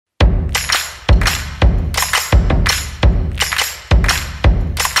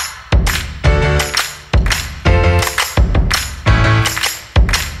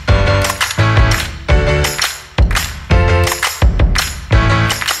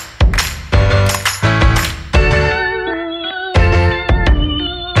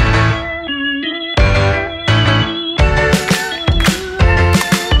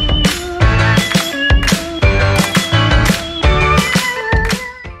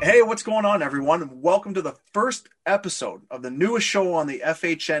Hey, what's going on, everyone? Welcome to the first episode of the newest show on the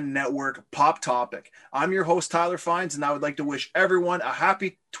FHN network, Pop Topic. I'm your host, Tyler Fines, and I would like to wish everyone a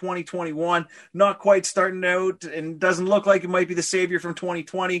happy 2021. Not quite starting out, and doesn't look like it might be the savior from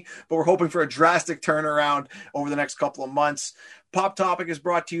 2020, but we're hoping for a drastic turnaround over the next couple of months. Pop Topic is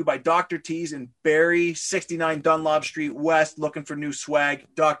brought to you by Dr. T's in Barrie, 69 Dunlop Street West. Looking for new swag?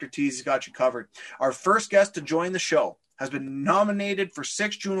 Dr. T's has got you covered. Our first guest to join the show has been nominated for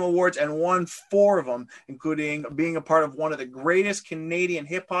 6 Juno Awards and won 4 of them, including being a part of one of the greatest Canadian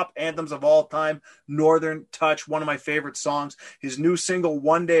hip-hop anthems of all time, Northern Touch, one of my favorite songs. His new single,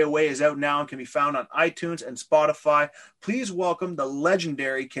 One Day Away, is out now and can be found on iTunes and Spotify. Please welcome the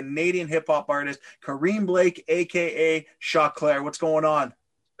legendary Canadian hip-hop artist, Kareem Blake, a.k.a. Choclair. What's going on?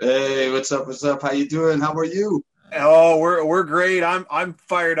 Hey, what's up? What's up? How you doing? How are you? Oh, we're great. I'm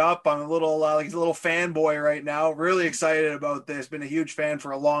fired up. I'm a little like a little fanboy right now. Really excited about this. Been a huge fan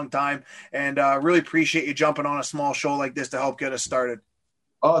for a long time, and really appreciate you jumping on a small show like this to help get us started.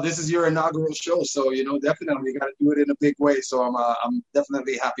 Oh, this is your inaugural show, so definitely you got to do it in a big way. So I'm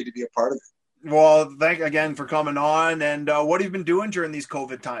definitely happy to be a part of it. Well, thank again for coming on. And what have you been doing during these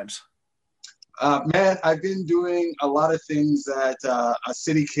COVID times? Man, I've been doing a lot of things that a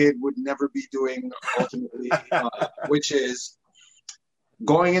city kid would never be doing ultimately, which is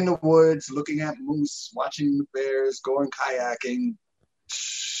going in the woods, looking at moose, watching the bears, going kayaking,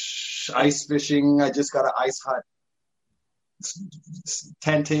 ice fishing. I just got an ice hut,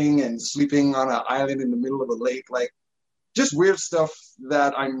 tenting and sleeping on an island in the middle of a lake, like just weird stuff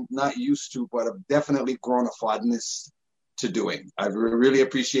that I'm not used to, but I've definitely grown a fondness to doing. I really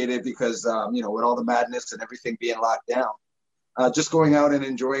appreciate it because, with all the madness and everything being locked down, just going out and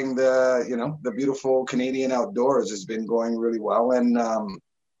enjoying the beautiful Canadian outdoors has been going really well. And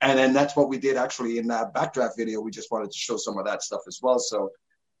then that's what we did actually in that backdraft video. We just wanted to show some of that stuff as well. So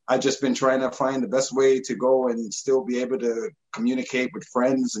I've just been trying to find the best way to go and still be able to communicate with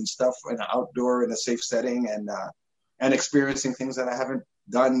friends and stuff in an outdoor, in a safe setting, and experiencing things that I haven't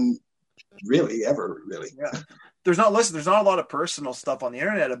done really ever, really. Yeah. There's not a lot of personal stuff on the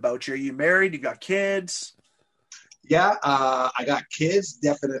internet about you. Are you married? You got kids? Yeah, I got kids,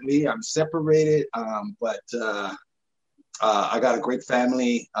 definitely. I'm separated, but I got a great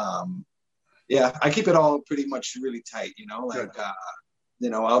family. Yeah, I keep it all pretty much really tight, out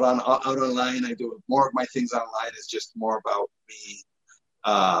online. I do more of my things online is just more about me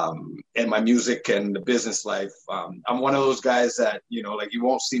and my music and the business life. I'm one of those guys that, you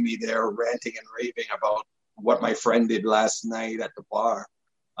won't see me there ranting and raving about what my friend did last night at the bar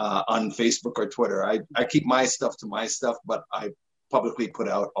on Facebook or Twitter. I keep my stuff to my stuff, but I publicly put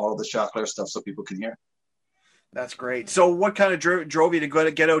out all the Choclair stuff so people can hear. That's great. So what kind of drove you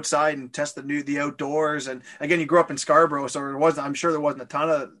to get outside and test the outdoors? And again, you grew up in Scarborough, so I'm sure there wasn't a ton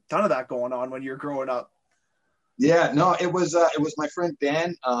of that going on when you were growing up. Yeah, no, it was my friend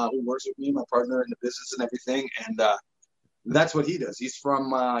Dan, who works with me, my partner in the business and everything. And that's what he does. He's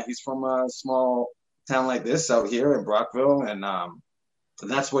from a small town like this out here in Brockville, and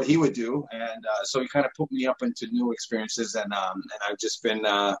that's what he would do. And so he kind of put me up into new experiences, and I've just been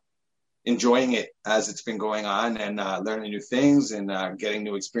enjoying it as it's been going on, and learning new things and getting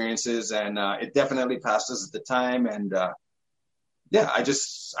new experiences. And it definitely passes at the time. And yeah, I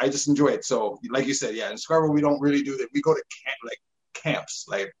just enjoy it. So like you said, yeah, in Scarborough we don't really do that. We go to camps,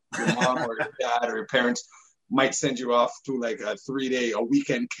 like your mom or your dad or your parents might send you off to like a 3-day, a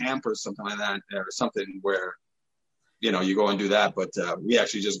weekend camp or something like that, or something where, you go and do that. But we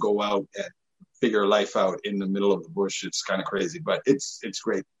actually just go out and figure life out in the middle of the bush. It's kind of crazy, but it's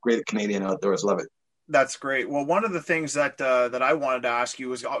great. Great Canadian outdoors. Love it. That's great. Well, one of the things that I wanted to ask you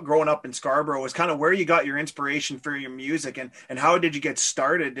was growing up in Scarborough was kind of where you got your inspiration for your music, and how did you get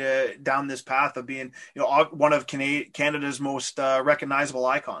started down this path of being, one of Canada's most recognizable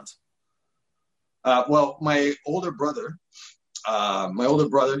icons? Well, my older brother,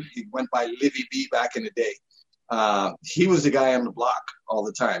 he went by Livy B back in the day. He was the guy on the block all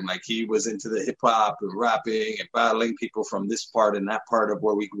the time. Like, he was into the hip hop and rapping and battling people from this part and that part of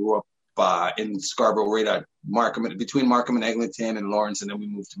where we grew up in Scarborough, right at Markham, between Markham and Eglinton and Lawrence, and then we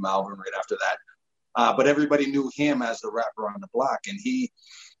moved to Malvern right after that. But everybody knew him as the rapper on the block, and he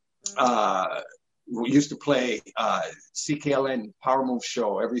used to play CKLN Power Move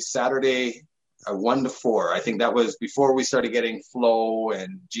Show every Saturday, 1 to 4. I think that was before we started getting Flow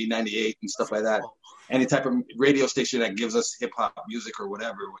and G98 and stuff like that. Any type of radio station that gives us hip hop music or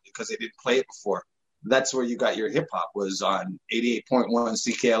whatever, because they didn't play it before. That's where you got your hip hop, was on 88.1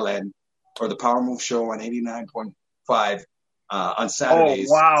 CKLN, or the Power Move Show on 89.5 on Oh, Saturdays.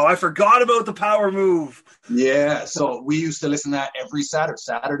 wow. I forgot about the power move. Yeah. So we used to listen to that every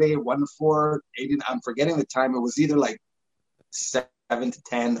Saturday, 1 to 4, 8. I'm forgetting the time. It was either like 7 to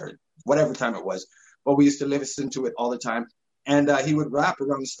 10 or whatever time it was. But we used to listen to it all the time. And he would rap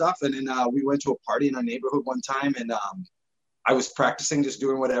around stuff. And then we went to a party in our neighborhood one time, and I was practicing, just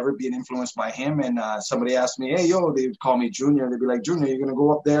doing whatever, being influenced by him. And somebody asked me, hey, yo, they would call me Junior. They'd be like, Junior, you're going to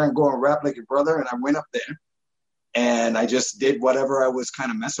go up there and go and rap like your brother? And I went up there and I just did whatever I was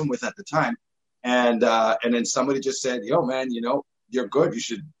kind of messing with at the time. And then somebody just said, yo, man, you're good.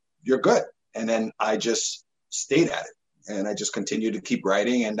 You're good. And then I just stayed at it. And I just continued to keep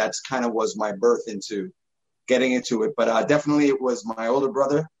writing. And that's kind of was my birth into getting into it. But definitely it was my older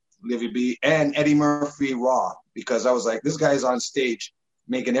brother, Livy B, and Eddie Murphy Raw, because I was like, this guy's on stage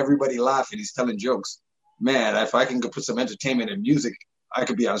making everybody laugh and he's telling jokes. Man, if I can go put some entertainment in music, I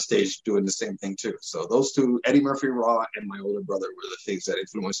could be on stage doing the same thing too. So those two, Eddie Murphy Raw and my older brother, were the things that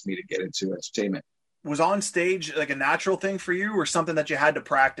influenced me to get into entertainment. Was on stage like a natural thing for you, or something that you had to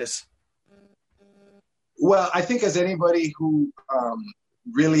practice? Well, I think as anybody who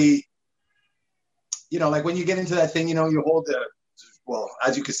really, like when you get into that thing, you hold well,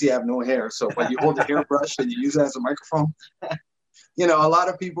 as you can see, I have no hair. So, but you hold the hairbrush and you use it as a microphone. A lot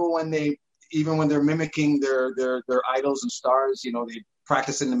of people, even when they're mimicking their idols and stars, they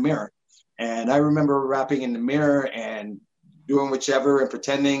practice in the mirror. And I remember rapping in the mirror and doing whichever and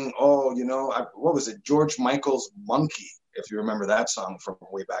pretending, what was it? George Michael's Monkey, if you remember that song from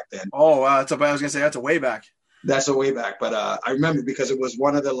way back then. Oh, wow. I was going to say that's a way back. That's a way back. But I remember because it was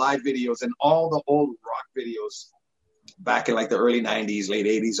one of the live videos, and all the old rock videos back in like the early 90s, late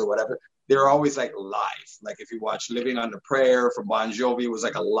 80s or whatever, they're always like live. Like if you watch Living on a Prayer from Bon Jovi, it was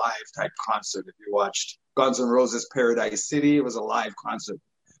like a live type concert. If you watched Guns N' Roses Paradise City, it was a live concert.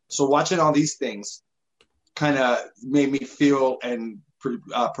 So watching all these things kind of made me feel and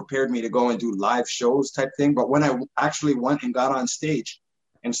prepared me to go and do live shows type thing. But when I actually went and got on stage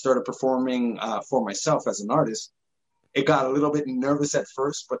and started performing for myself as an artist, it got a little bit nervous at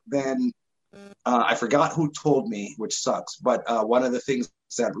first, but then I forgot who told me, which sucks. But one of the things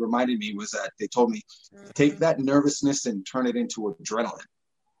that reminded me was that they told me, take that nervousness and turn it into adrenaline.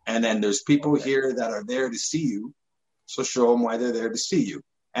 And then there's people here that are there to see you. So show them why they're there to see you.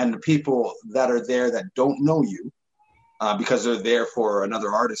 And the people that are there that don't know you, because they're there for another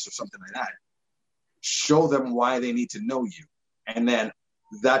artist or something like that, show them why they need to know you. And then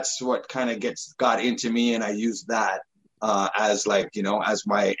that's what kind of got into me. And I use that as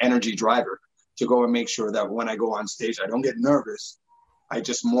my energy driver to go and make sure that when I go on stage, I don't get nervous. I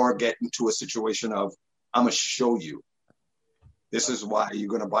just more get into a situation of, I'm going to show you. This is why you're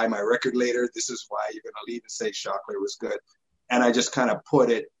going to buy my record later. This is why you're going to leave and say Choclair was good. And I just kind of put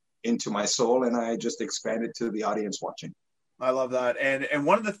it into my soul, and I just expand it to the audience watching. I love that. And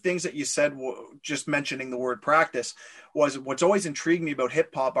one of the things that you said, just mentioning the word practice, was what's always intrigued me about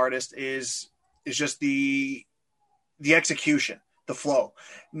hip hop artists is just the execution, the flow.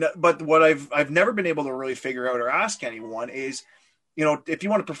 But what I've never been able to really figure out or ask anyone is, if you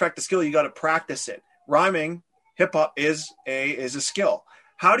want to perfect the skill, you got to practice it. Rhyming, hip hop is a skill.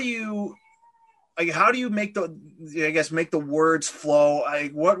 How do you make the words flow?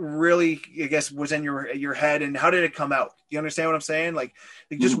 What really, was in your head, and how did it come out? Do you understand what I'm saying? Like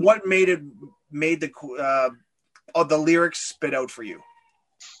just what made the lyrics spit out for you?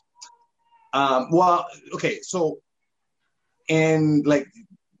 Well, okay. So when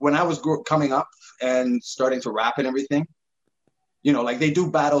I was coming up and starting to rap and everything, they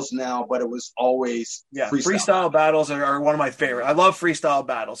do battles now, but it was always freestyle battles are one of my favorite. I love freestyle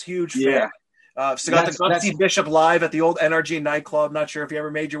battles. Huge fan. Yeah. So got to see Bishop live at the old NRG nightclub. Not sure if you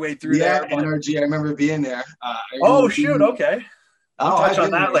ever made your way through there. Yeah, NRG. I remember being there. Okay. We'll touch on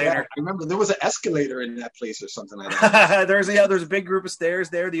that later. Yeah. I remember there was an escalator in that place or something like that. There's a big group of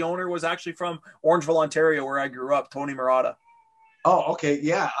stairs there. The owner was actually from Orangeville, Ontario, where I grew up, Tony Murata. Oh, okay.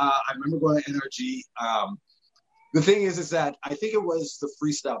 Yeah. I remember going to NRG. The thing is that I think it was the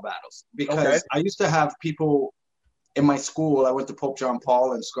freestyle battles, because I used to have people in my school. I went to Pope John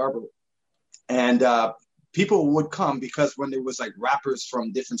Paul in Scarborough, and people would come because when there was like rappers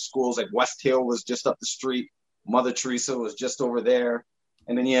from different schools, like West Hill was just up the street, Mother Teresa was just over there,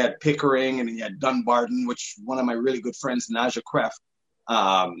 and then you had Pickering, and then you had Dunbarton, which one of my really good friends, Naja Kref,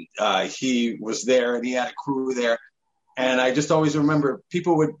 he was there, and he had a crew there. And I just always remember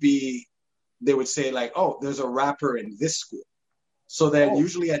they would say like, oh, there's a rapper in this school. So then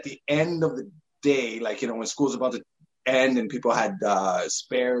usually at the end of the day, when school's about to end and people had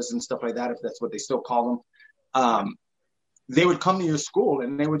spares and stuff like that, if that's what they still call them, they would come to your school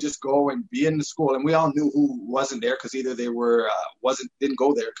and they would just go and be in the school, and we all knew who wasn't there because either they were didn't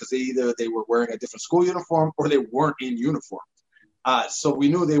go there because either they were wearing a different school uniform or they weren't in uniform. So we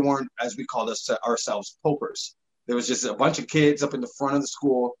knew they weren't, as we called ourselves, popers. There was just a bunch of kids up in the front of the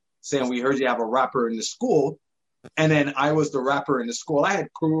school saying, "We heard you have a rapper in the school," and then I was the rapper in the school. I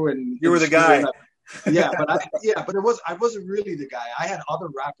had crew, and you were the guy. But I wasn't really the guy. I had other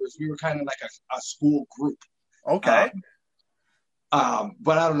rappers. We were kind of like a school group. Okay.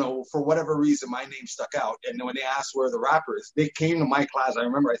 But I don't know, for whatever reason, my name stuck out. And when they asked where the rappers, they came to my class. I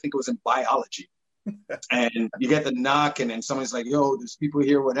remember, I think it was in biology. And you get the knock, and then somebody's like, "Yo, there's people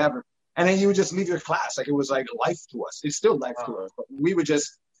here, whatever." And then you would just leave your class. Like, it was like life to us. It's still life to us. But we would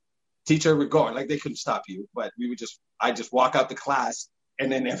just, teacher would go. Like, they couldn't stop you. But I just walk out the class.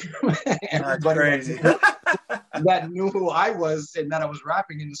 And then everybody that knew who I was and that I was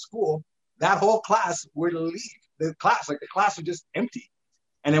rapping in the school, that whole class would leave. The class would just empty.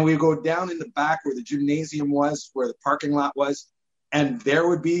 And then we go down in the back where the gymnasium was, where the parking lot was, and there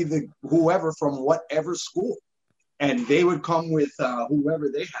would be the whoever from whatever school, and they would come with whoever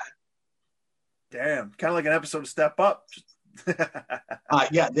they had. Damn, kind of like an episode of Step Up.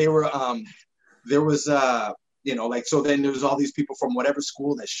 Yeah, they were. There was so then there was all these people from whatever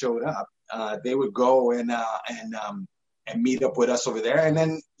school that showed up. They would go and meet up with us over there, and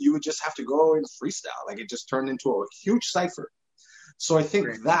then you would just have to go and freestyle. Like, it just turned into a huge cipher. So I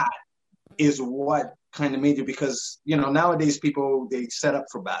think that is what kind of made it, because nowadays people, they set up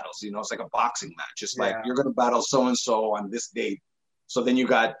for battles. It's like a boxing match. Just like, you're going to battle so and so on this date. So then you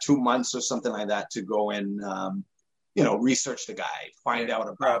got 2 months or something like that to go and research the guy, find out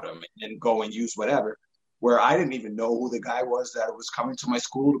about him, and go and use whatever. Where I didn't even know who the guy was that was coming to my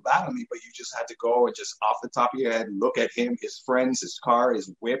school to battle me, but you just had to go and just off the top of your head, look at him, his friends, his car,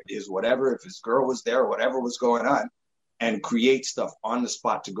 his whip, his whatever, if his girl was there, whatever was going on, and create stuff on the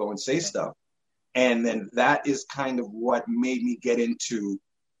spot to go and say stuff. And then that is kind of what made me get into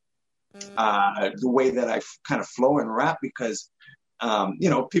the way that I kind of flow and rap, because,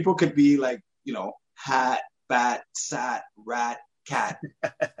 people could be like, hat, bat, sat, rat, cat.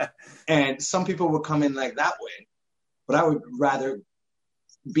 And some people would come in like that way, but I would rather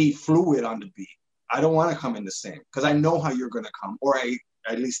be fluid on the beat. I don't want to come in the same, because I know how you're going to come, or I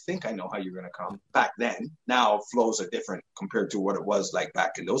at least think I know how you're going to come back then. Now flows are different compared to what it was like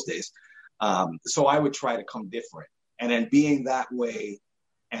back in those days. So I would try to come different, and then being that way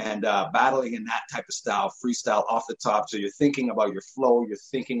and battling in that type of style, freestyle off the top. So you're thinking about your flow, you're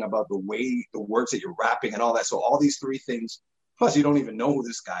thinking about the way, the words that you're rapping and all that. So all these three things. Plus, you don't even know who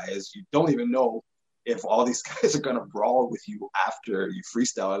this guy is. You don't even know if all these guys are going to brawl with you after you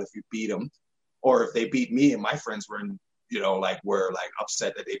freestyle, if you beat them, or if they beat me and my friends were were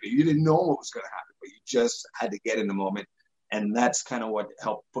upset that they beat you. You didn't know what was going to happen, but you just had to get in the moment. And that's kind of what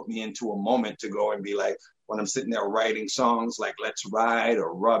helped put me into a moment to go and be like, when I'm sitting there writing songs like Let's Ride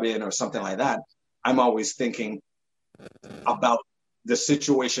or Rubbin' or something like that, I'm always thinking about the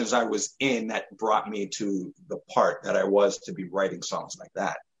situations I was in that brought me to the part that I was to be writing songs like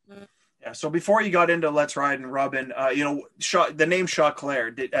that. Yeah. So before you got into Let's Ride and Rubbin', the name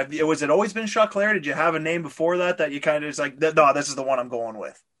Choclair, was it always been Choclair? Did you have a name before that you kind of just like, no, this is the one I'm going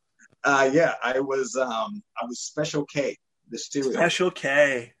with? Yeah, I was Special K, the stereo. Special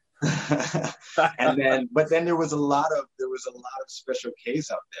K. But then there was a lot of Special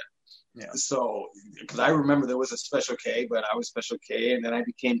Ks out there. Yeah. So, because I remember there was a Special K, but I was Special K, and then I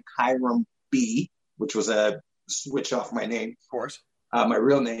became Hiram B, which was a switch off my name, of course, my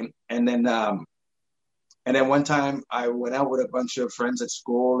real name. And then one time I went out with a bunch of friends at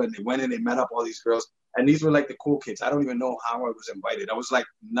school, and they went and they met up all these girls, and these were like the cool kids. I don't even know how I was invited. I was like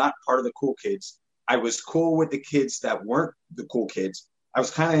not part of the cool kids. I was cool with the kids that weren't the cool kids. I was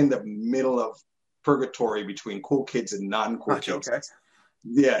kind of in the middle of purgatory between cool kids and non-cool kids. Okay.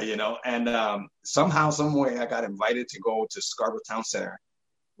 Yeah, and somehow, some way, I got invited to go to Scarborough Town Center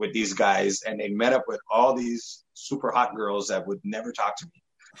with these guys, and they met up with all these super hot girls that would never talk to me.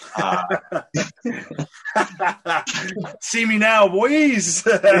 See me now, boys.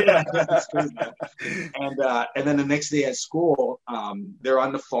 Yeah, that's crazy, man. And then the next day at school, they're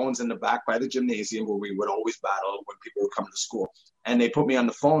on the phones in the back by the gymnasium where we would always battle when people would come to school. And they put me on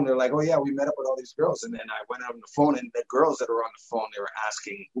the phone. They're like, "Oh yeah, we met up with all these girls." And then I went out on the phone, and the girls that were on the phone, they were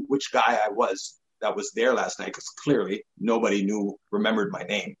asking which guy I was that was there last night, because clearly nobody remembered my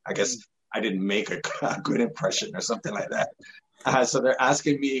name. I guess I didn't make a good impression or something like that. So they're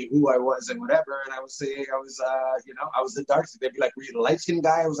asking me who I was and whatever, and I was saying I was the dark skin. They'd be like, "Were you the light skinned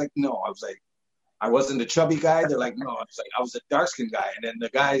guy?" I was like, "No." I was like, "I wasn't the chubby guy." They're like, "No." I was like, "I was the dark skinned guy." And then the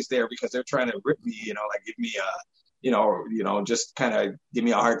guys there, because they're trying to rip me, give me just kind of give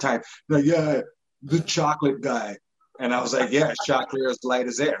me a hard time. Like, yeah, the chocolate guy. And I was like, yeah, Choclair is light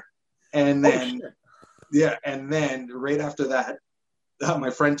as air. And then, and then right after that,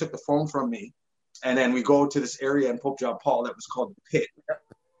 my friend took the phone from me. And then we go to this area in Pope John Paul that was called the Pit.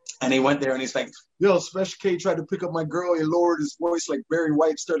 And he went there and he's like, yo, Special K tried to pick up my girl. He lowered his voice like Barry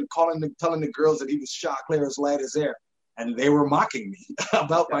White, started telling the girls that he was Choclair as light as air. And they were mocking me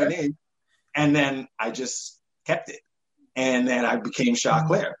about my name. And then I just kept it. And then I became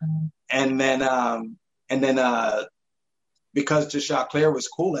Choclair. And then because just Choclair was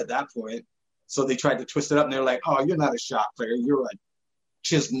cool at that point, so they tried to twist it up and they're like, oh, you're not a Choclair, you're a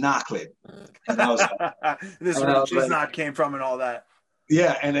Chisnoclet. And I was like, this is where Chisnock came from and all that.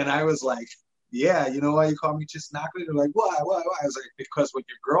 Yeah, and then I was like, yeah, you know why you call me Chisnoclet? They're like, why? I was like, because when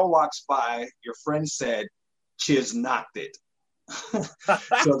your girl walks by, your friend said, Chisnocked it.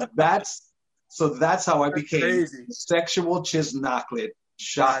 So that's how I became sexual Chisnocklet,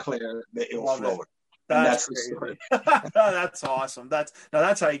 Choclair, the ill flower. That's the story. That's awesome.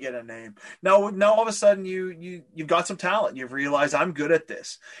 That's how you get a name. Now all of a sudden you've got some talent. You've realized I'm good at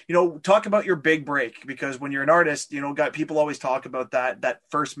this. Talk about your big break, because when you're an artist, people always talk about that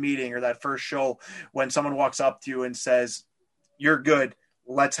first meeting or that first show when someone walks up to you and says, "You're good.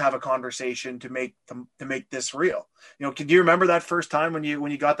 Let's have a conversation to make this real." Can you remember that first time when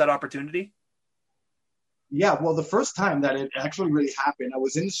you got that opportunity? Yeah, well, the first time that it actually really happened, I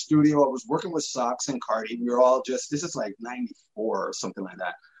was in the studio. I was working with Sox and Cardi. We were all this is like 94 or something like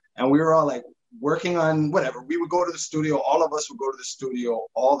that. And we were all like working on whatever. We would go to the studio. All of us would go to the studio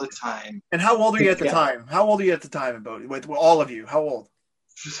all the time. And how old are you at the time? With all of you? How old?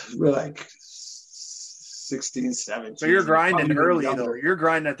 We're like 16, 17. So you're grinding early, though. You're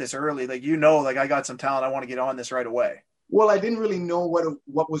grinding at this early. Like, I got some talent. I want to get on this right away. Well, I didn't really know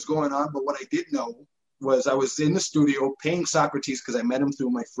what was going on, but what I did know was I was in the studio paying Socrates, because I met him through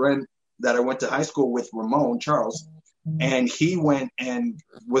my friend that I went to high school with, Ramon Charles. And he went and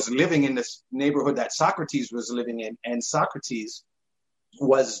was living in this neighborhood that Socrates was living in. And Socrates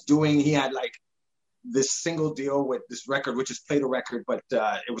he had like this single deal with this record, which is Play-Doh record, but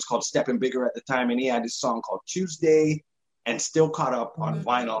it was called Steppin' Bigger at the time. And he had this song called Tuesday and Still Caught Up on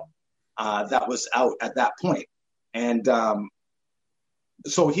vinyl that was out at that point. And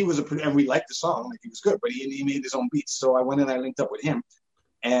so he was and we liked the song, like he was good, but he made his own beats. So I went and I linked up with him,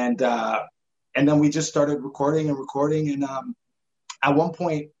 and then we just started recording. And at one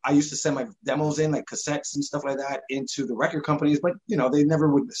point, I used to send my demos in, like cassettes and stuff like that, into the record companies, but they never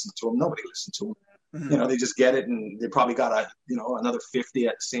would listen to them. Nobody listened to them. Mm-hmm. They just get it, and they probably got another 50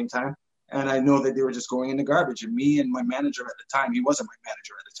 at the same time. And I know that they were just going in the garbage. And me and my manager at the time, he wasn't my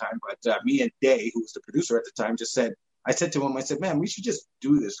manager at the time, but me and Day, who was the producer at the time, I said to him, man, we should just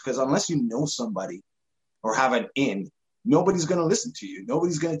do this, because unless you know somebody or have an in, nobody's going to listen to you.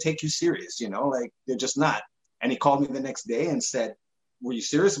 Nobody's going to take you serious, like they're just not. And he called me the next day and said, were you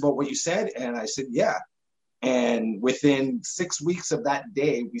serious about what you said? And I said, yeah. And within 6 weeks of that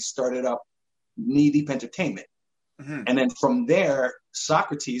day, we started up Knee Deep Entertainment. Mm-hmm. And then from there,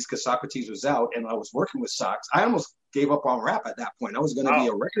 Socrates, because Socrates was out and I was working with Sox, I almost gave up on rap at that point. I was going to be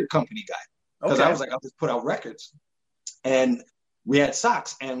a record company guy, because I was like, I'll just put out records. And we had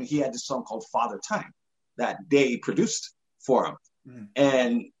Sox, and he had this song called Father Time that Day produced for him. Mm-hmm.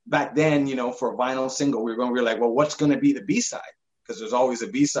 And back then, for a vinyl single, we were like, well, what's going to be the B-side? Because there's always a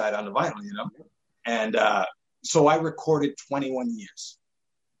B-side on the vinyl, And so I recorded 21 years.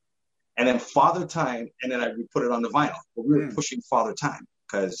 And then Father Time, and then we put it on the vinyl. But we were pushing Father Time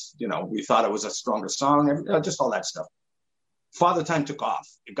because, we thought it was a stronger song, just all that stuff. Father Time took off.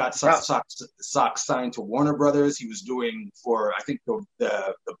 It got Sox signed to Warner Brothers. He was doing for, I think,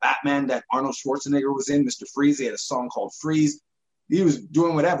 the Batman that Arnold Schwarzenegger was in, Mr. Freeze. He had a song called Freeze. He was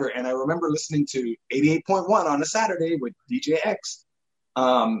doing whatever. And I remember listening to 88.1 on a Saturday with DJ X.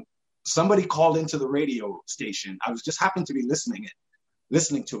 Somebody called into the radio station. I was just happened to be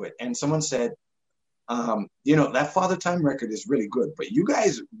listening to it. And someone said, that Father Time record is really good, but you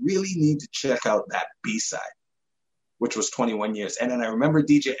guys really need to check out that B-side, which was 21 years. And then I remember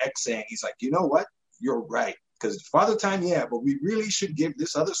DJ X saying, he's like, you know what? You're right. Because Father Time, yeah, but we really should give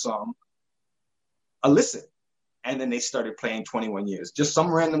this other song a listen. And then they started playing 21 Years. Just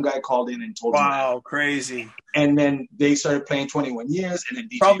some random guy called in and told me. Wow, crazy. And then they started playing 21 Years. And then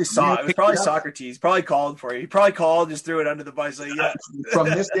DJ it was probably Socrates. Probably called for you. He probably called, just threw it under the bus. Like, yeah. From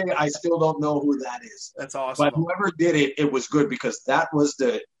this day, I still don't know who that is. That's awesome. But whoever did it, it was good, because that was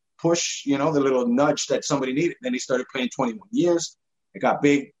the push, the little nudge that somebody needed. Then he started playing 21 Years. It got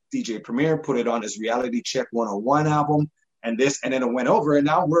big. DJ Premier put it on his Reality Check 101 album. And then it went over. And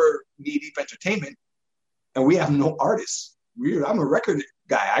now we're Knee Deep Entertainment. and we have no artists. I'm a record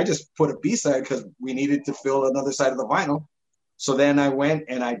guy. I just put a B-side because we needed to fill another side of the vinyl. So then I went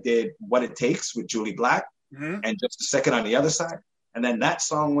and I did What It Takes with Julie Black, and Just a Second on the other side. And then that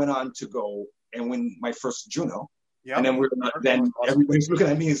song went on to go and win my first Juno. Yep. And then then everybody's looking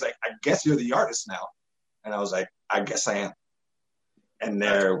at me. He's like, I guess you're the artist now. And I was like, I guess I am. And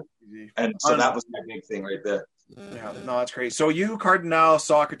so that was my big thing right there. Yeah, no, that's great. So you, Cardinal,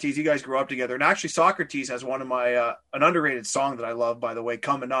 Socrates, you guys grew up together. And actually, Socrates has one of my, an underrated song that I love, by the way,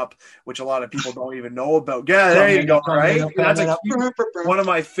 Coming Up, which a lot of people don't even know about. Yeah, there you go, right? That's one of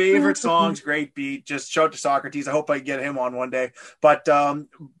my favorite songs, great beat. Just shout out to Socrates. I hope I get him on one day. But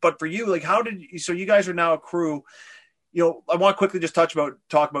for you, like, so you guys are now a crew. You know, I want to quickly just talk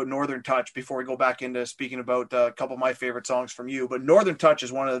about Northern Touch before we go back into speaking about a couple of my favorite songs from you. But Northern Touch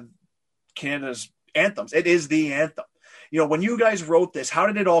is one of Canada's anthems. It is the anthem. You know, when you guys wrote this, how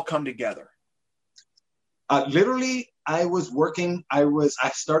did it all come together? Literally, I was working. I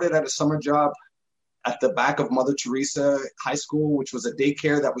started at a summer job at the back of Mother Teresa High School, which was a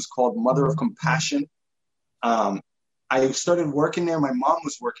daycare that was called Mother of Compassion. I started working there. My mom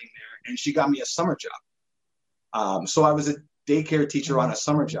was working there, and she got me a summer job. So I was a daycare teacher on a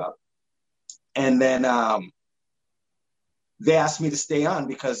summer job. And then they asked me to stay on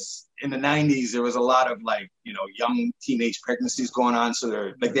because in the 90s, there was a lot of like, you know, young teenage pregnancies going on.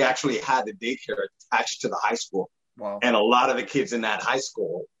 So they actually had the daycare attached to the high school. Wow. And a lot of the kids in that high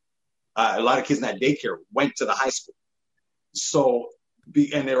school, a lot of kids in that daycare went to the high school. So,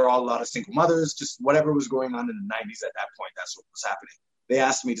 and there were all a lot of single mothers, just whatever was going on in the 90s at that point, that's what was happening. They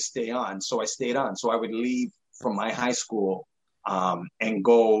asked me to stay on. So I stayed on. So I would leave from my high school and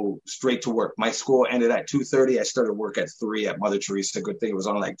go straight to work. My school ended at 2:30. I started work at 3 at Mother Teresa. Good thing it was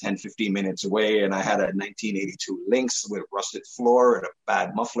only like 10, 15 minutes away. And I had a 1982 Lynx with a rusted floor and a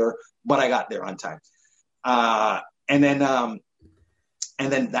bad muffler, but I got there on time. And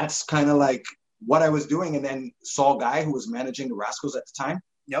then that's kind of like what I was doing. And then Saul Guy, who was managing the Rascals at the time.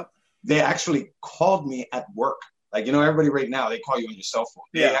 Yep. They actually called me at work. Like, you know, everybody right now, they call you on your cell phone.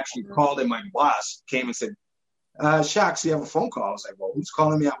 They actually called, and my boss came and said, Shax, you have a phone call. I was like, well, who's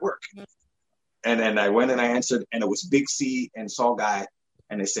calling me at work? And then I went and I answered, and it was Big C and Saul Guy.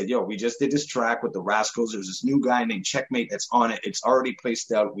 And they said, yo, we just did this track with the Rascals. There's this new guy named Checkmate that's on it. It's already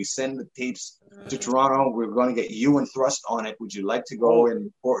placed out. We send the tapes to Toronto. We're going to get you and Thrust on it. Would you like to go and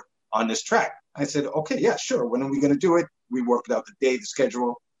report on this track? I said, okay, yeah, sure. When are we going to do it? We worked out the day, the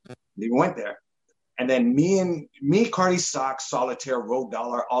schedule. We went there. And then me, Cardi Sock, Solitaire, Road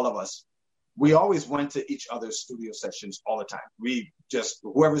Dollar, all of us, we always went to each other's studio sessions all the time. We just,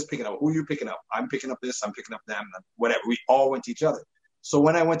 whoever's picking up, who are you picking up? I'm picking up this, I'm picking up them, whatever. We all went to each other. So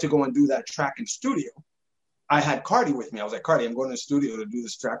when I went to go and do that track in studio, I had Cardi with me. I was like, Cardi, I'm going to the studio to do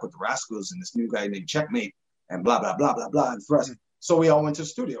this track with the Rascals and this new guy named Checkmate and blah, blah, blah, blah, blah, and Thrust. So we all went to the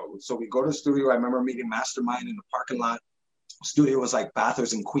studio. So we go to the studio. I remember meeting Mastermind in the parking lot. Studio was like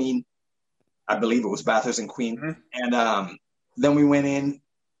Bathurst and Queen. I believe it was Bathurst and Queen. Mm-hmm. And then we went in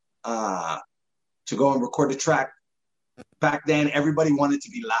to go and record the track. Back then, everybody wanted to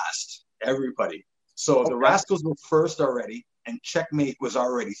be last. Everybody. So the Rascals were first already, and Checkmate was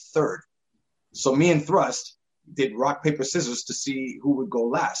already third. So me and Thrust did rock, paper, scissors to see who would go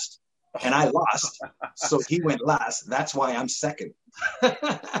last. And I lost. So he went last. That's why I'm second.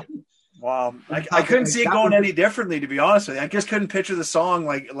 Wow. I couldn't see it going any differently, to be honest with you. I just couldn't picture the song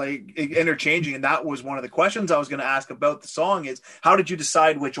like interchanging. And that was one of the questions I was going to ask about the song is how did you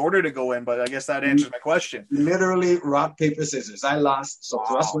decide which order to go in? But I guess that answers my question. Literally rock, paper, scissors. I lost. So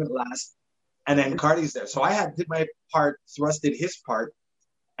Thrust went last. And then Cardi's there. So I did my part. Thrust did his part.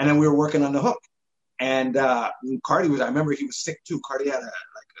 And then we were working on the hook. And Cardi I remember he was sick too. Cardi had a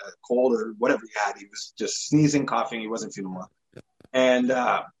cold or whatever he had. He was just sneezing, coughing. He wasn't feeling well. And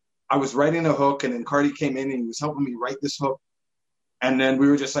I was writing a hook, and then Cardi came in and he was helping me write this hook. And then we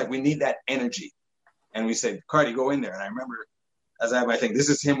were just like, we need that energy. And we said, Cardi, go in there. And I remember I think this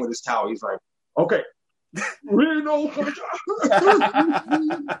is him with his towel. He's like, okay. We know.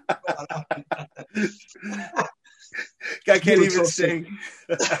 Guy can't even sing.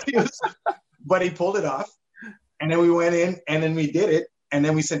 But he pulled it off. And then we went in and then we did it. And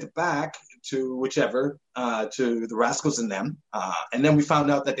then we sent it back to whichever, to the Rascals and them. And then we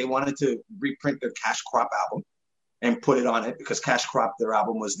found out that they wanted to reprint their Cash Crop album and put it on it because Cash Crop, their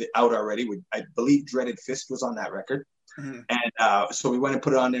album was out already. I believe Dreaded Fist was on that record. Mm-hmm. And so we went and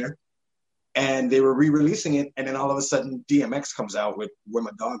put it on there. And they were re-releasing it. And then all of a sudden, DMX comes out with Where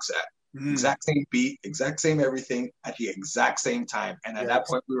My Dog's At. Mm-hmm. Exact same beat, exact same everything at the exact same time. And at that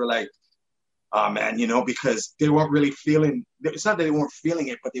point, we were like, oh, man, because they weren't really feeling – it's not that they weren't feeling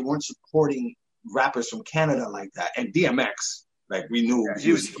it, but they weren't supporting rappers from Canada like that. And DMX, like we knew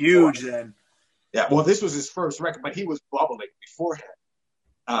he was huge then. Yeah, well, this was his first record, but he was bubbling beforehand.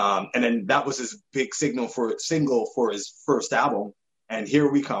 And then that was his big single for his first album. And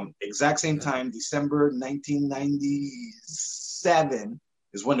here we come. Exact same time, December 1997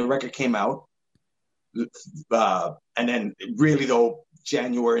 is when the record came out. And then really, though,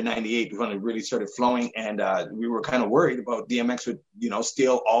 January 98 when it really started flowing. And we were kind of worried about DMX would,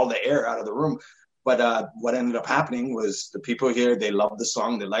 steal all the air out of the room. But what ended up happening was the people here, they loved the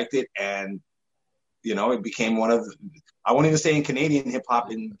song, they liked it. And, it became one of, I won't even say in Canadian hip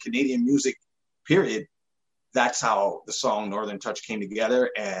hop, in Canadian music, period. That's how the song Northern Touch came together.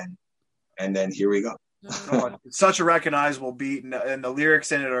 And then here we go. It's such a recognizable beat, and the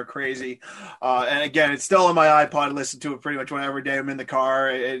lyrics in it are crazy. And again, it's still on my iPod. I listen to it pretty much every day I'm in the car,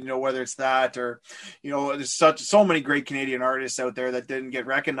 and, whether it's that or, there's so many great Canadian artists out there that didn't get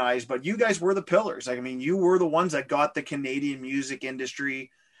recognized, but you guys were the pillars. You were the ones that got the Canadian music industry,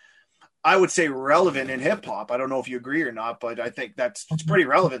 I would say, relevant in hip hop. I don't know if you agree or not, but I think it's pretty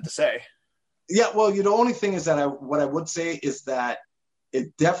relevant to say. Yeah. Well, the only thing is that what I would say is that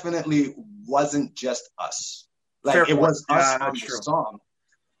it definitely wasn't just us. It was us on the song.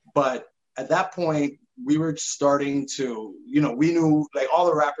 But at that point, we were starting to, we knew all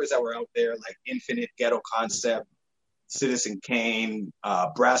the rappers that were out there, like Infinite, Ghetto Concept, Citizen Kane,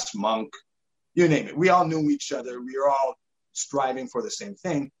 Brass Monk, you name it. We all knew each other. We were all striving for the same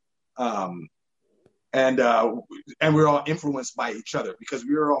thing. And we were all influenced by each other because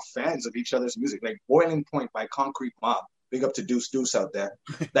we were all fans of each other's music, like Boiling Point by Concrete Mob. Big up to Deuce Deuce out there.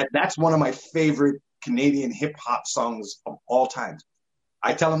 That's one of my favorite Canadian hip hop songs of all time.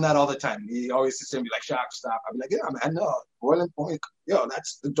 I tell him that all the time. He always says to me like, "Shock, stop." I'm like, "Yeah, man, no, Boiling Point,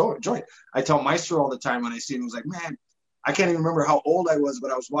 that's the joint." I tell Maestro all the time when I see him. He was like, "Man, I can't even remember how old I was,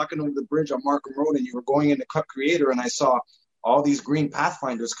 but I was walking over the bridge on Markham Road, and you were going into Cut Creator, and I saw all these green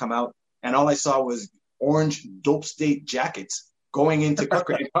Pathfinders come out, and all I saw was orange Dope State jackets." Going into Cut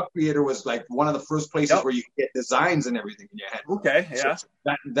Creator. Cut Creator was like one of the first places where you could get designs and everything in your head. Okay, yeah. So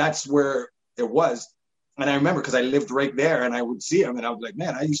that's where it was. And I remember because I lived right there and I would see him and I was like,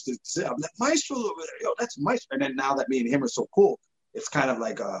 man, I used to say, I'm like, Maestro over there, that's Maestro. And then now that me and him are so cool, it's kind of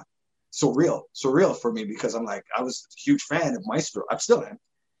like surreal for me because I'm like, I was a huge fan of Maestro. I still am.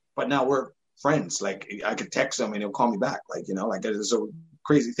 But now we're friends. Like I could text him and he'll call me back. It's a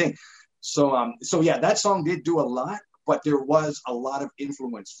crazy thing. So yeah, that song did do a lot. But there was a lot of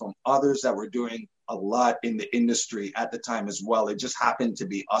influence from others that were doing a lot in the industry at the time as well. It just happened to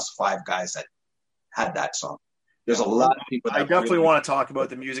be us five guys that had that song. There's a lot of people. I definitely want to talk about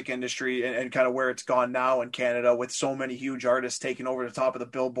the music industry and kind of where it's gone now in Canada with so many huge artists taking over the top of the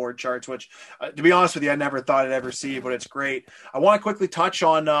Billboard charts, which, to be honest with you, I never thought I'd ever see, but it's great. I want to quickly touch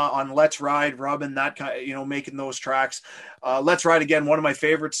on Let's Ride, Robin, that kind of, making those tracks. Let's Ride, again, one of my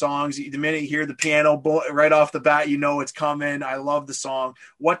favorite songs. The minute you hear the piano right off the bat, it's coming. I love the song.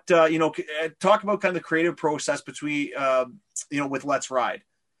 What, talk about kind of the creative process between, with Let's Ride.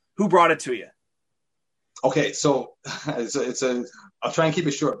 Who brought it to you? Okay, so I'll try and keep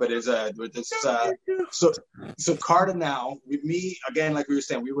it short, but so Cardinal with me again, like we were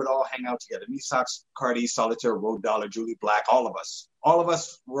saying, we would all hang out together. Me, Sox, Cardi, Solitaire, Road Dollar, Julie Black, all of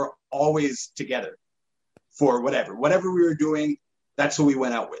us were always together for whatever we were doing. That's who we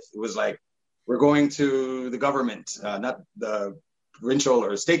went out with. It was like we're going to the government, not the provincial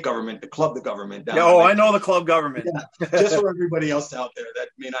or state government, the club, the government. I know the club government. Yeah, just for everybody else out there that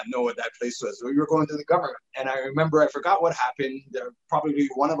may not know what that place was. We were going to the government. And I remember, I forgot what happened. Probably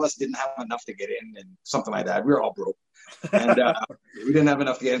one of us didn't have enough to get in and something like that. We were all broke. And we didn't have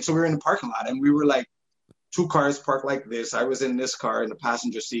enough to get in. So we were in the parking lot and we were like two cars parked like this. I was in this car in the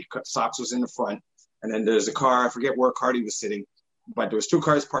passenger seat. Sox was in the front. And then there's a car. I forget where Cardi was sitting. But there was two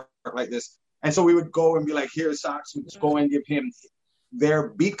cars parked like this. And so we would go and be like, here's Sox. We'd just go and give him their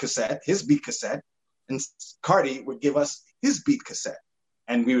beat cassette, his beat cassette, and Cardi would give us his beat cassette.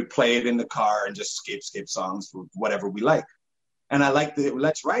 And we would play it in the car and just skip songs, whatever we like. And I liked the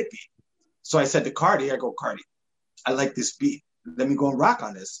Let's Ride beat. So I said to Cardi, Cardi, I like this beat. Let me go and rock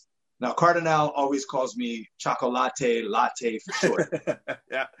on this. Now, Cardinal always calls me Chocolate, latte for short.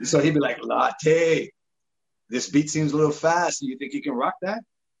 Yeah. So he'd be like, latte, this beat seems a little fast. You think you can rock that?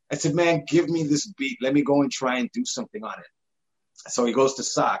 I said, man, give me this beat. Let me go and try and do something on it. So he goes to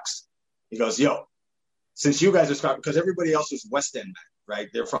Sox. He goes, yo, since you guys are because everybody else was West End, right?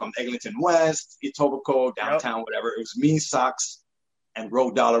 They're from Eglinton West, Etobicoke, downtown, whatever. It was me, Sox, and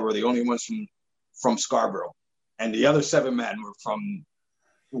Road Dollar were the only ones from Scarborough. And the other seven men were from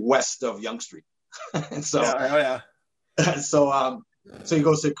west of Yonge Street. And so, yeah. So he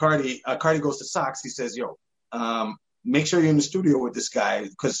goes to Cardi. Cardi goes to Sox. He says, "Yo, make sure you're in the studio with this guy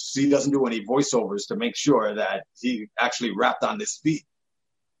because he doesn't do any voiceovers to make sure that he actually rapped on this beat."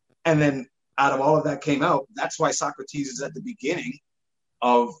 And then out of all of that came out. That's why Socrates is at the beginning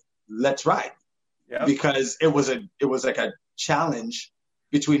of Let's Ride, Yep. because it was like a challenge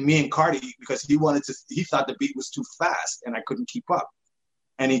between me and Cardi because he thought the beat was too fast and I couldn't keep up.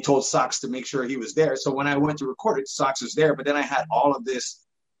 And he told Sox to make sure he was there. So when I went to record it, Sox was there, but then I had all of this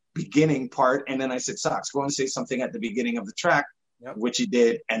beginning part. And then I said, Sox, go and say something at the beginning of the track, Yep. which he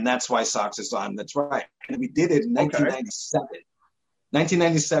did. And that's why Sox is on That's Right. And we did it in 1997.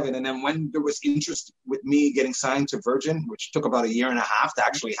 1997. And then when there was interest with me getting signed to Virgin, which took about a year and a half to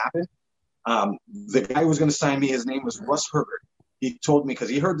actually happen, the guy who was going to sign me, his name was Russ Herbert. He told me, because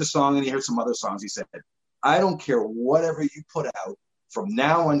he heard the song and he heard some other songs, he said, I don't care whatever you put out from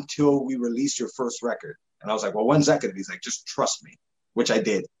now until we release your first record. And I was like, well, when's that going to be? He's like, just trust me, which I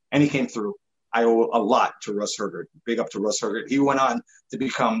did. And he came through. I owe a lot to Russ Herbert. Big up to Russ Herbert. He went on to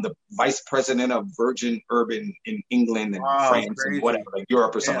become the vice president of Virgin Urban in England and France and whatever, like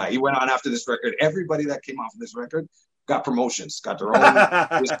Europe or something. Yeah. He went on after this record. Everybody that came off of this record got promotions, got their own,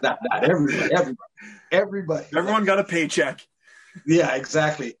 this, that. Everybody. Everyone got a paycheck. Yeah,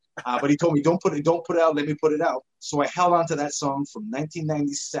 exactly. But he told me, don't put it out. Let me put it out. So I held on to that song from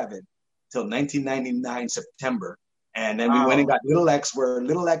 1997 till 1999 September. And then we went and got Little X, where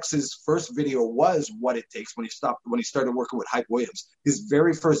Little X's first video was What It Takes when he started working with Hype Williams. His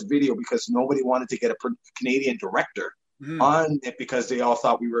very first video, because nobody wanted to get a Canadian director on it because they all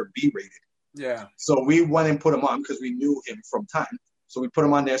thought we were B-rated. Yeah. So we went and put him on because we knew him from time. So we put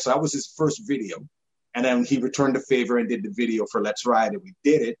him on there. So that was his first video. And then he returned the favor and did the video for Let's Ride, and we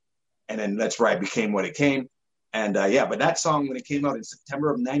did it. And then Let's Ride became what it came. And but that song, when it came out in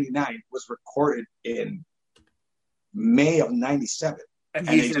September of 99, was recorded in May of 97. And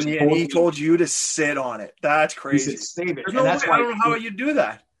he told you to sit on it. That's crazy. He said, save it. And that's why I don't know how you do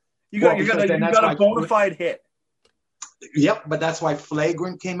that. You got a bona fide hit. Yep, but that's why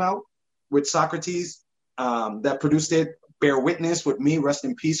Flagrant came out with Socrates, that produced it. Bear Witness with me, rest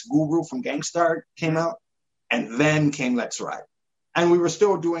in peace, Guru from Gangstar came out. And then came Let's Ride. And we were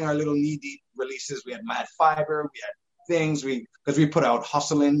still doing our little knee-deep releases. We had Mad Fiber, we had things, because we put out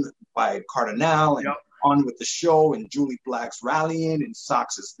Hustlin' by Cardinal and On With the Show and Julie Black's Rallying and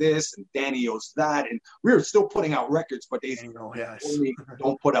Sox is this and Danny O's that. And we were still putting out records, but they told me,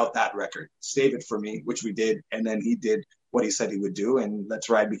 don't put out that record. Save it for me, which we did. And then he did what he said he would do, and Let's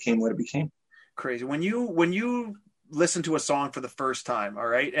Ride became what it became. Crazy. When you listen to a song for the first time, all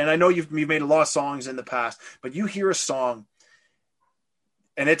right? And I know you've made a lot of songs in the past, but you hear a song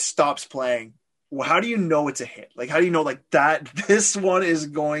and it stops playing. Well, how do you know it's a hit? Like, how do you know that this one is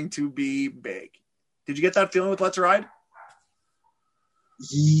going to be big? Did you get that feeling with Let's Ride?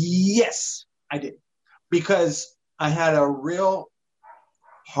 Yes, I did. Because I had a real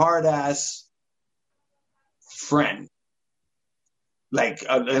hard-ass friend.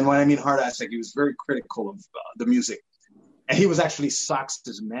 And when I mean hard-ass, he was very critical of the music. And he was actually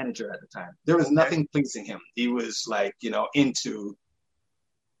Sox's manager at the time. There was nothing pleasing him. He was into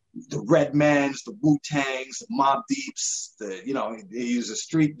the Redmans, the Wu-Tangs, the Mobb Deeps, he was a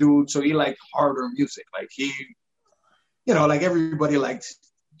street dude. So he liked harder music. Everybody liked,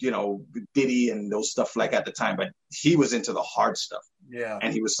 Diddy and those stuff at the time, but he was into the hard stuff. Yeah.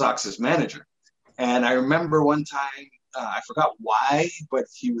 And he was Sox's manager. And I remember one time, I forgot why, but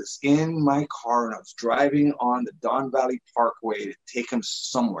he was in my car and I was driving on the Don Valley Parkway to take him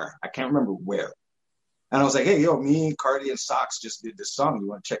somewhere. I can't remember where. And I was like, hey, me, Cardi, and Sox just did this song. You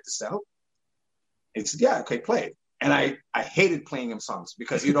want to check this out? He said, yeah, okay, play it. And I hated playing him songs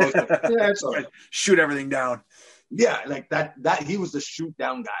because he'd always it's all right. Shoot everything down. Yeah, that he was the shoot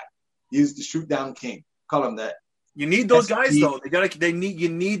down guy. He was the shoot down king. Call him that. You need those guys though. You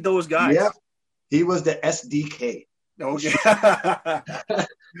need those guys. Yeah. He was the SDK. Okay.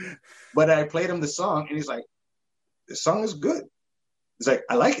 But I played him the song and he's like, this song is good. He's like,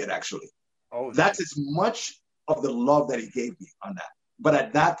 I like it actually. Oh, that's as much of the love that he gave me on that. But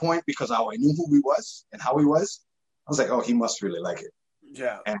at that point, because I knew who he was and how he was, I was like, oh, he must really like it.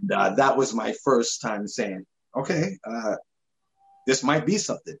 Yeah. And that was my first time saying, okay, this might be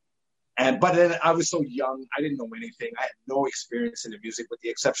something. But then I was so young, I didn't know anything. I had no experience in the music with the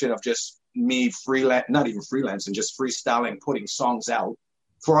exception of just me not even freelancing, just freestyling, putting songs out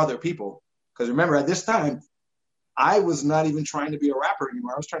for other people. Because remember, at this time, I was not even trying to be a rapper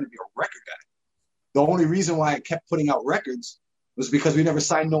anymore. I was trying to be a record guy. The only reason why I kept putting out records was because we never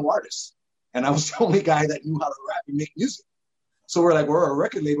signed no artists. And I was the only guy that knew how to rap and make music. So we're a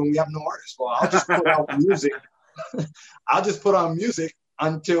record label and we have no artists. Well, I'll just put out music I'll just put on music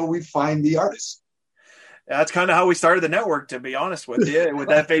until we find the artist. That's kind of how we started the network, to be honest with you, with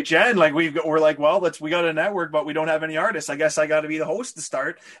FHN. Like we're like, well, we got a network, but we don't have any artists. I guess I got to be the host to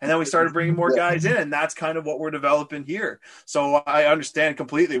start. And then we started bringing more guys in, and that's kind of what we're developing here. So I understand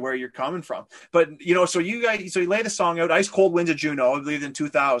completely where you're coming from. But so you laid a song out, "Ice Cold Winds of Juno," I believe in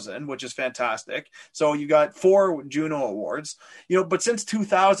 2000, which is fantastic. So you got 4 Juno awards. But since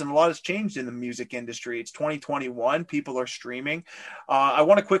 2000, a lot has changed in the music industry. It's 2021. People are streaming. I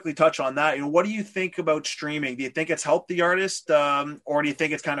want to quickly touch on that. What do you think about streaming? Do you think it's helped the artist, or do you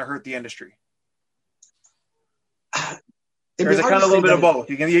think it's kind of hurt the industry? Or is it kind of a little bit of both?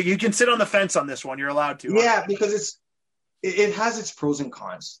 You can sit on the fence on this one. You're allowed to. Yeah, because it has its pros and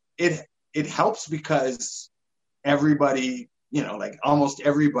cons. It helps because everybody, like almost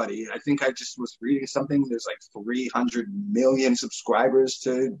everybody. I think I just was reading something. There's like 300 million subscribers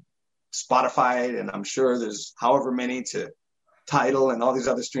to Spotify, and I'm sure there's however many to Tidal and all these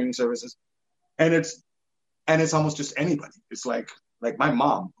other streaming services. And it's almost just anybody. It's like my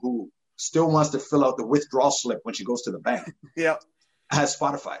mom, who still wants to fill out the withdrawal slip when she goes to the bank. Yeah, has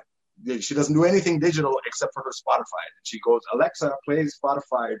Spotify. She doesn't do anything digital except for her Spotify. And she goes, "Alexa, play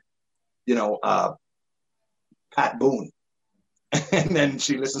Spotify, Pat Boone," and then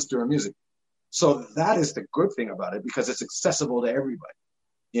she listens to her music. So that is the good thing about it, because it's accessible to everybody.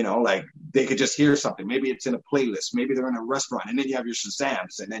 Like they could just hear something. Maybe it's in a playlist. Maybe they're in a restaurant, and then you have your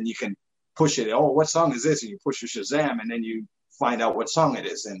Shazams, and then you can push it. Oh, what song is this? And you push your Shazam, and then you find out what song it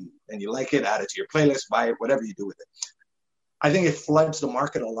is, and you like it, add it to your playlist, buy it, whatever you do with it. I think it floods the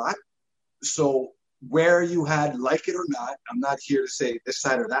market a lot. So where you had, like it or not, I'm not here to say this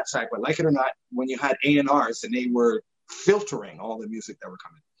side or that side, but like it or not, when you had A&Rs and they were filtering all the music that were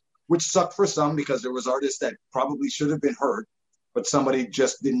coming, which sucked for some because there was artists that probably should have been heard, but somebody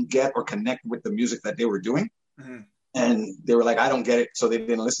just didn't get or connect with the music that they were doing. Mm-hmm. And they were like, I don't get it. So they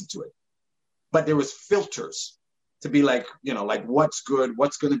didn't listen to it. But there was filters to be like, like what's good,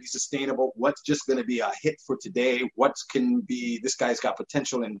 what's going to be sustainable, what's just going to be a hit for today, what's can be, this guy's got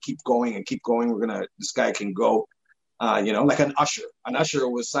potential and keep going. This guy can go, like an Usher. An Usher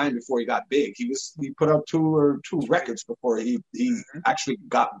was signed before he got big. He put out two records before he mm-hmm. actually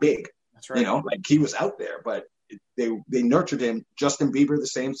got big. That's right. Like he was out there, but they nurtured him. Justin Bieber, the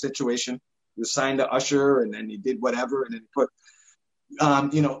same situation. He was signed to Usher, and then he did whatever, and then he put,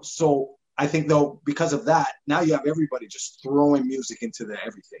 so I think though, because of that, now you have everybody just throwing music into the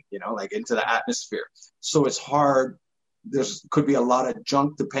everything, like into the atmosphere. So it's hard. Could be a lot of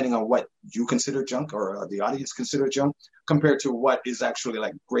junk depending on what you consider junk or the audience consider junk compared to what is actually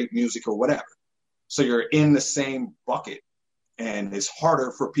like great music or whatever. So you're in the same bucket, and it's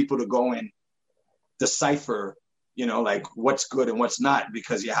harder for people to go and decipher, like what's good and what's not,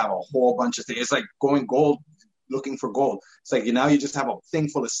 because you have a whole bunch of things. It's like looking for gold. It's like, you just have a thing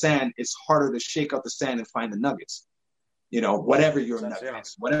full of sand. It's harder to shake out the sand and find the nuggets, whatever your nugget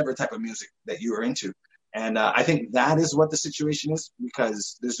is, whatever type of music that you are into. And I think that is what the situation is,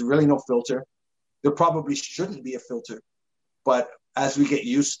 because there's really no filter. There probably shouldn't be a filter, but as we get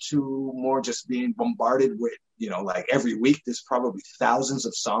used to more just being bombarded with, like every week, there's probably thousands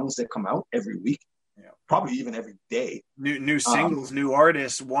of songs that come out every week. Yeah. Probably even every day. New singles, new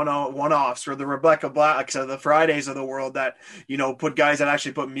artists, one-offs, or the Rebecca Blacks or the Fridays of the world that, put guys that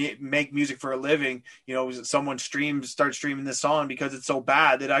actually make music for a living. Someone starts streaming this song because it's so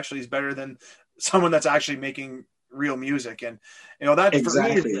bad that actually is better than someone that's actually making real music. And that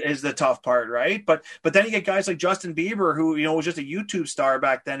exactly. For me is the tough part, right? But then you get guys like Justin Bieber, who was just a YouTube star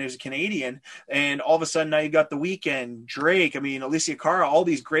back then. He was a Canadian, and all of a sudden now you got The Weeknd, Drake, Alicia Cara, all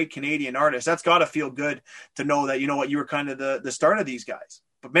these great Canadian artists. That's got to feel good to know that you were kind of the start of these guys.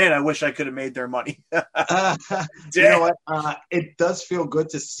 But man, I wish I could have made their money. You know what? It does feel good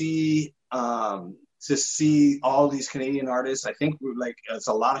to see all these Canadian artists. I think it's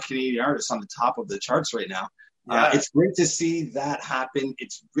a lot of Canadian artists on the top of the charts right now. Yeah. It's great to see that happen.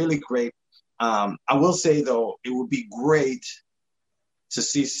 It's really great. I will say, though, it would be great to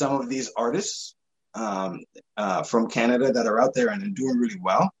see some of these artists from Canada that are out there and doing really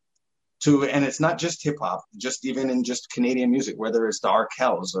well. And it's not just hip hop, just even in just Canadian music, whether it's the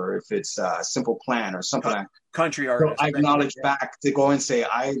Arkells or if it's Simple Plan or something like country artists. So I acknowledge back to go and say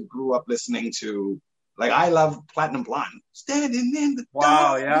I grew up listening to, I love Platinum Blonde. Standing in the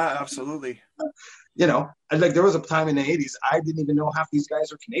Wow, yeah, absolutely. There was a time in the 80s, I didn't even know half these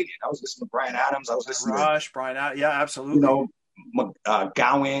guys are Canadian. I was listening to Bryan Adams. I was listening to Bryan Adams. Yeah, absolutely.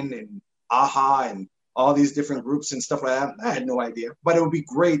 Gowan and Aha and all these different groups and stuff like that. I had no idea. But it would be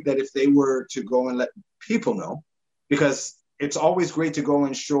great that if they were to go and let people know, because it's always great to go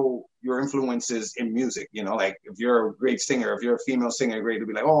and show your influences in music. You know, like if you're a great singer, if you're a female singer, great to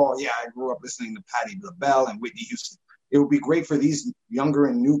be like, oh yeah, I grew up listening to Patti LaBelle and Whitney Houston. It would be great for these younger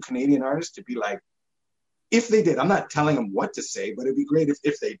and new Canadian artists to be like, if they did, I'm not telling them what to say, but it'd be great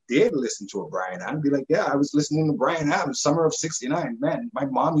if they did listen to a Bryan Adams. Be like, yeah, I was listening to Bryan Adams, summer of '69. Man, my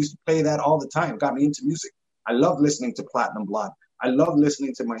mom used to play that all the time. Got me into music. I love listening to Platinum Blonde. I love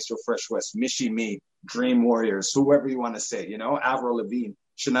listening to Maestro Fresh West, Michie Me, Dream Warriors, whoever you want to say, you know, Avril Lavigne,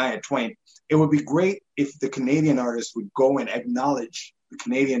 Shania Twain. It would be great if the Canadian artists would go and acknowledge the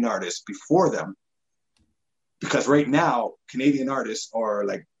Canadian artists before them. Because right now, Canadian artists are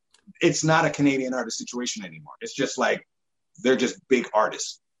like, it's not a Canadian artist situation anymore. It's just like, they're just big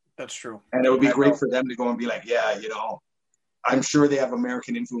artists. That's true. And it would be great for them to go and be like, yeah, you know, I'm sure they have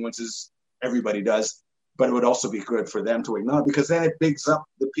American influences. Everybody does. But it would also be good for them to acknowledge, because then it bigs up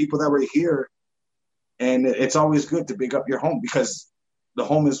the people that were here. And it's always good to big up your home, because the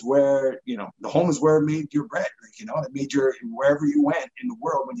home is where, you know, the home is where it made your bread. Like, you know, it made your, wherever you went in the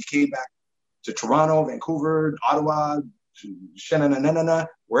world, when you came back to Toronto, Vancouver, Ottawa, to Shenandoah,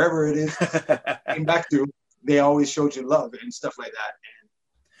 wherever it is, came back to, they always showed you love and stuff like that. And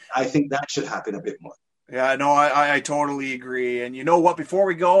I think that should happen a bit more. Yeah, no, I totally agree. And you know what? Before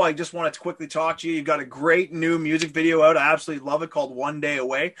we go, I just wanted to quickly talk to you. You've got a great new music video out. I absolutely love it, called One Day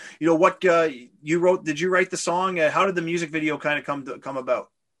Away. You know what you wrote? Did you write the song? How did the music video kind of come about?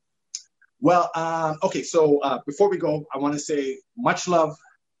 Well, okay. So before we go, I want to say much love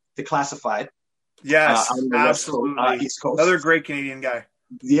to Classified. Yes, on the absolutely. West Coast, East Coast. Another great Canadian guy.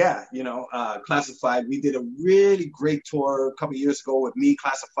 Yeah, you know, Classified. We did a really great tour a couple of years ago with me,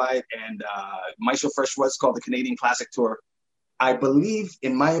 Classified, and Maestro Fresh West, called the Canadian Classic Tour. I believe,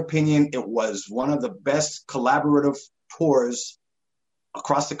 in my opinion, it was one of the best collaborative tours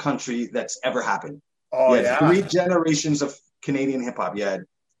across the country that's ever happened. Oh, yeah. 3 generations of Canadian hip hop. Yeah.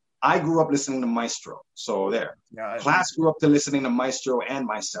 I grew up listening to Maestro. So there. Yeah, Class grew up to listening to Maestro and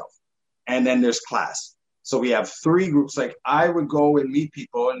myself. And then there's Class. So we have 3 groups. Like, I would go and meet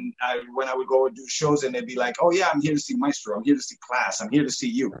people, and when I would go and do shows, and they'd be like, oh yeah, I'm here to see Maestro. I'm here to see Class. I'm here to see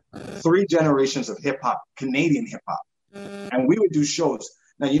you. 3 generations of hip hop, Canadian hip hop. And we would do shows.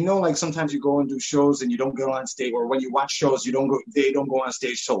 Now, you know, like sometimes you go and do shows and you don't go on stage, or when you watch shows, they don't go on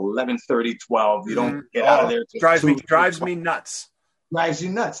stage till 11:30, 12. You don't get out of there. Drives me nuts. Drives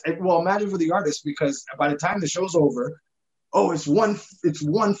you nuts. Well, imagine for the artist, because by the time the show's over, oh, it's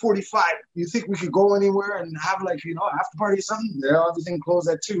 1:45. You think we could go anywhere and have, like, you know, after party or something? Yeah, everything closed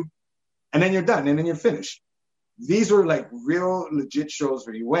at 2. And then you're done, and then you're finished. These were like real legit shows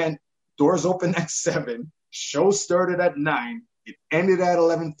where you went, doors open at 7, show started at 9, it ended at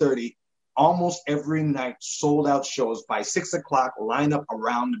 11:30. Almost every night, sold out shows by 6 o'clock, lined up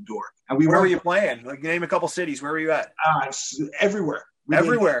around the door. And where were you playing? Like, name a couple cities. Where were you at? Everywhere.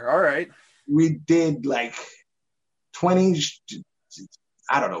 Everywhere. All right. We did like 20,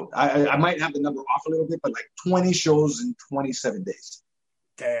 I don't know. I might have the number off a little bit, but like 20 shows in 27 days.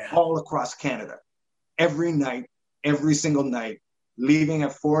 Damn. All across Canada. Every night, every single night, leaving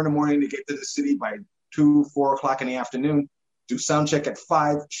at 4 a.m. to get to the city by 2, 4 o'clock in the afternoon. Do sound check at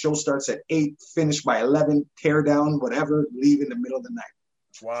 5, show starts at 8, finish by 11, tear down, whatever, leave in the middle of the night.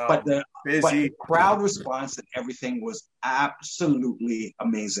 Wow. But the crowd response and everything was absolutely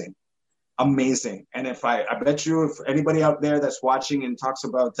amazing. Amazing. And I bet you, if anybody out there that's watching and talks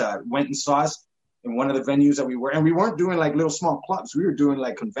about went and saw us in one of the venues that we were, and we weren't doing like little small clubs, we were doing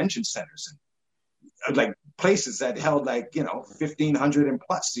like convention centers and like places that held like, you know, 1,500 and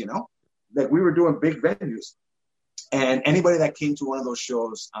plus, you know, like we were doing big venues. And anybody that came to one of those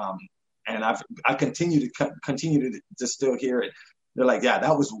shows, and I continue to still hear it, they're like, yeah,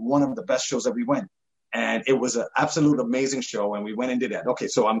 that was one of the best shows that we went. And it was an absolute amazing show, and we went and did that. Okay,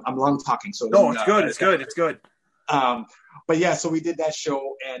 so I'm long talking. So no, it's good. It's good. But yeah, so we did that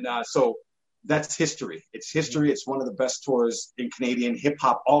show, and so that's history. It's history. It's one of the best tours in Canadian hip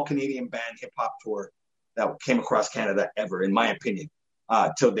hop, all Canadian band hip hop tour that came across Canada ever, in my opinion,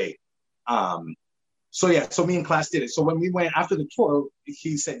 till date. So yeah, so me and Class did it. So when we went after the tour,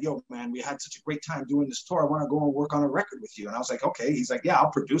 he said, yo, man, we had such a great time doing this tour. I want to go and work on a record with you. And I was like, okay. He's like, yeah,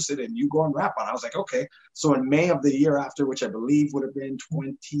 I'll produce it and you go and rap on it. I was like, okay. So in May of the year after, which I believe would have been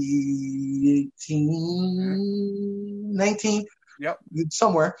 2018, 19, yep,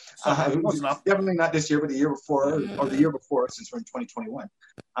 somewhere. Definitely not this year, but the year before, or the year before, since we're in 2021.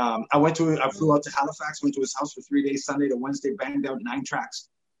 I flew out to Halifax, went to his house for 3 days, Sunday to Wednesday, banged out 9 tracks.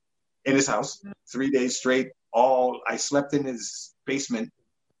 In his house, 3 days straight. I slept in his basement,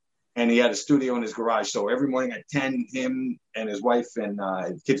 and he had a studio in his garage. So every morning at 10, him and his wife and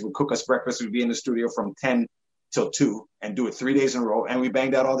his kids would cook us breakfast. We'd be in the studio from 10 till 2 and do it 3 days in a row. And we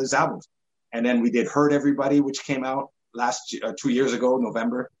banged out all these albums. And then we did Hurt Everybody, which came out 2 years ago,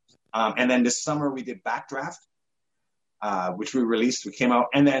 November. And then this summer we did Backdraft, which we released. We came out.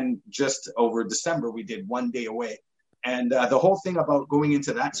 And then just over December, we did One Day Away. And the whole thing about going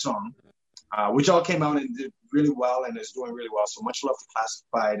into that song, which all came out and did really well and is doing really well. So much love to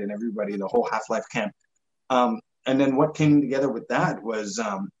Classified and everybody, the whole Half-Life camp. And then what came together with that was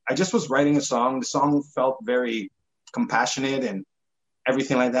I just was writing a song. The song felt very compassionate and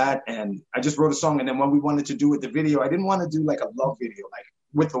everything like that. And I just wrote a song. And then when we wanted to do with the video, I didn't want to do like a love video, like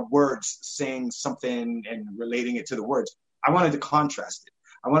with the words, saying something and relating it to the words. I wanted to contrast it.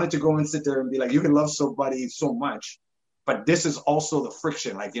 I wanted to go and sit there and be like, you can love somebody so much, but this is also the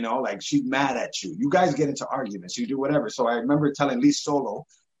friction. Like, you know, like she's mad at you. You guys get into arguments. You do whatever. So I remember telling Lee Solo,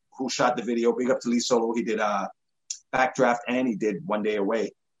 who shot the video, big up to Lee Solo. He did Backdraft and he did One Day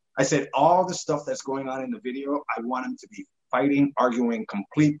Away. I said, all the stuff that's going on in the video, I want him to be fighting, arguing,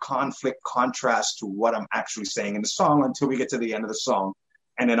 complete conflict, contrast to what I'm actually saying in the song until we get to the end of the song.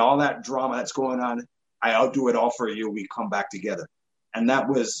 And then all that drama that's going on, I'll do it all for you. We come back together. And that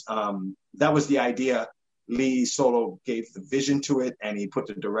was the idea. Lee Solo gave the vision to it and he put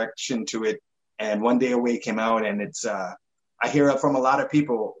the direction to it. And One Day Away came out and it's, I hear it from a lot of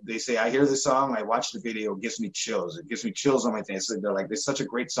people. They say, I hear the song, I watch the video, it gives me chills. It gives me chills on my thing. So they're like, it's such a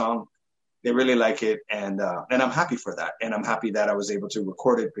great song. They really like it. And I'm happy for that. And I'm happy that I was able to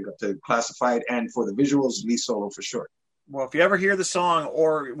record it, pick up to Classified. And for the visuals, Lee Solo for sure. Well, if you ever hear the song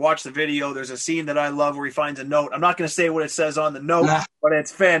or watch the video, there's a scene that I love where he finds a note. I'm not going to say what it says on the note, but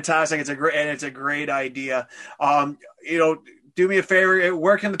it's fantastic. It's a great idea. You know, do me a favor.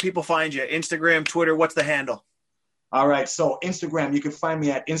 Where can the people find you? Instagram, Twitter, what's the handle? All right. So Instagram, you can find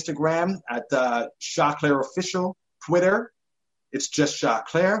me at Instagram at Choclair Official. Twitter, it's just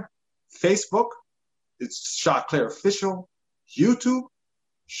Choclair. Facebook, it's Choclair Official. YouTube,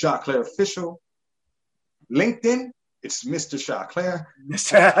 Choclair Official. LinkedIn, it's Mr. Choclair.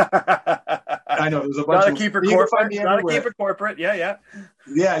 I know there's a bunch of keep it corporate. Gotta keep it corporate. Yeah.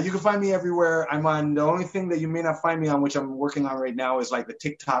 Yeah, you can find me everywhere. I'm on. The only thing that you may not find me on, which I'm working on right now, is like the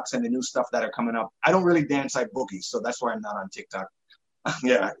TikToks and the new stuff that are coming up. I don't really dance, I boogie, so that's why I'm not on TikTok.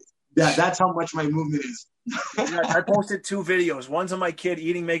 Yeah, that's how much my movement is. Yeah, I posted 2 videos. One's of my kid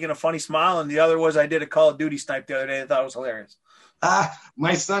eating, making a funny smile, and the other was I did a Call of Duty snipe the other day. I thought it was hilarious.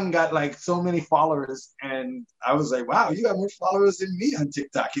 My son got like so many followers, and I was like, wow, you got more followers than me on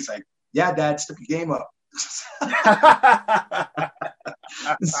TikTok. He's like, yeah, Dad, step your game up.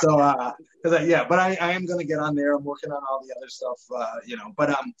 So, but I am going to get on there. I'm working on all the other stuff,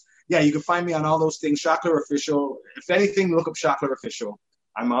 but yeah, you can find me on all those things. Choclair Official. If anything, look up Choclair Official.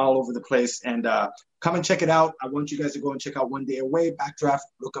 I'm all over the place, and come and check it out. I want you guys to go and check out One Day Away, Backdraft.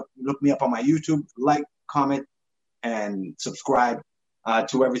 Look me up on my YouTube, like, comment, and subscribe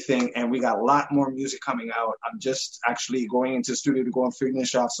to everything. And we got a lot more music coming out. I'm just actually going into the studio to go and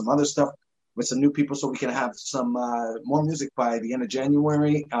finish off some other stuff with some new people so we can have some more music by the end of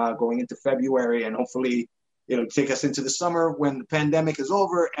January, going into February, and hopefully it'll take us into the summer when the pandemic is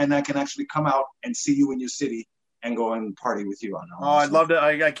over and I can actually come out and see you in your city and go and party with you on. I'd love to.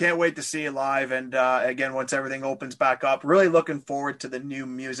 I can't wait to see you live. And again, once everything opens back up, really looking forward to the new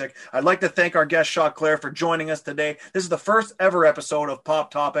music. I'd like to thank our guest, Choclair, for joining us today. This is the first ever episode of Pop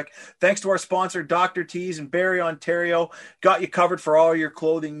Topic. Thanks to our sponsor, Dr. Tees in Barrie, Ontario. Got you covered for all your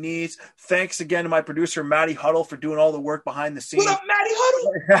clothing needs. Thanks again to my producer, Matty Huddle, for doing all the work behind the scenes. What up, Matty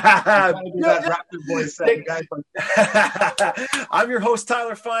Huddle? I'm your host,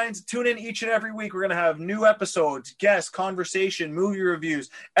 Tyler Fines. Tune in each and every week. We're going to have new episodes, guests, conversation, movie reviews,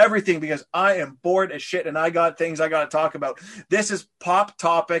 everything, because I am bored as shit and I got things I got to talk about. This is Pop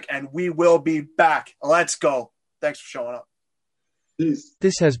Topic and we will be back. Let's go. Thanks for showing up. Peace.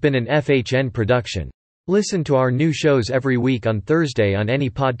 This has been an FHN production. Listen to our new shows every week on Thursday on any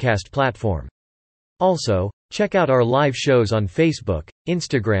podcast platform. Also, check out our live shows on Facebook,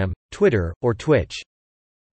 Instagram, Twitter, or Twitch.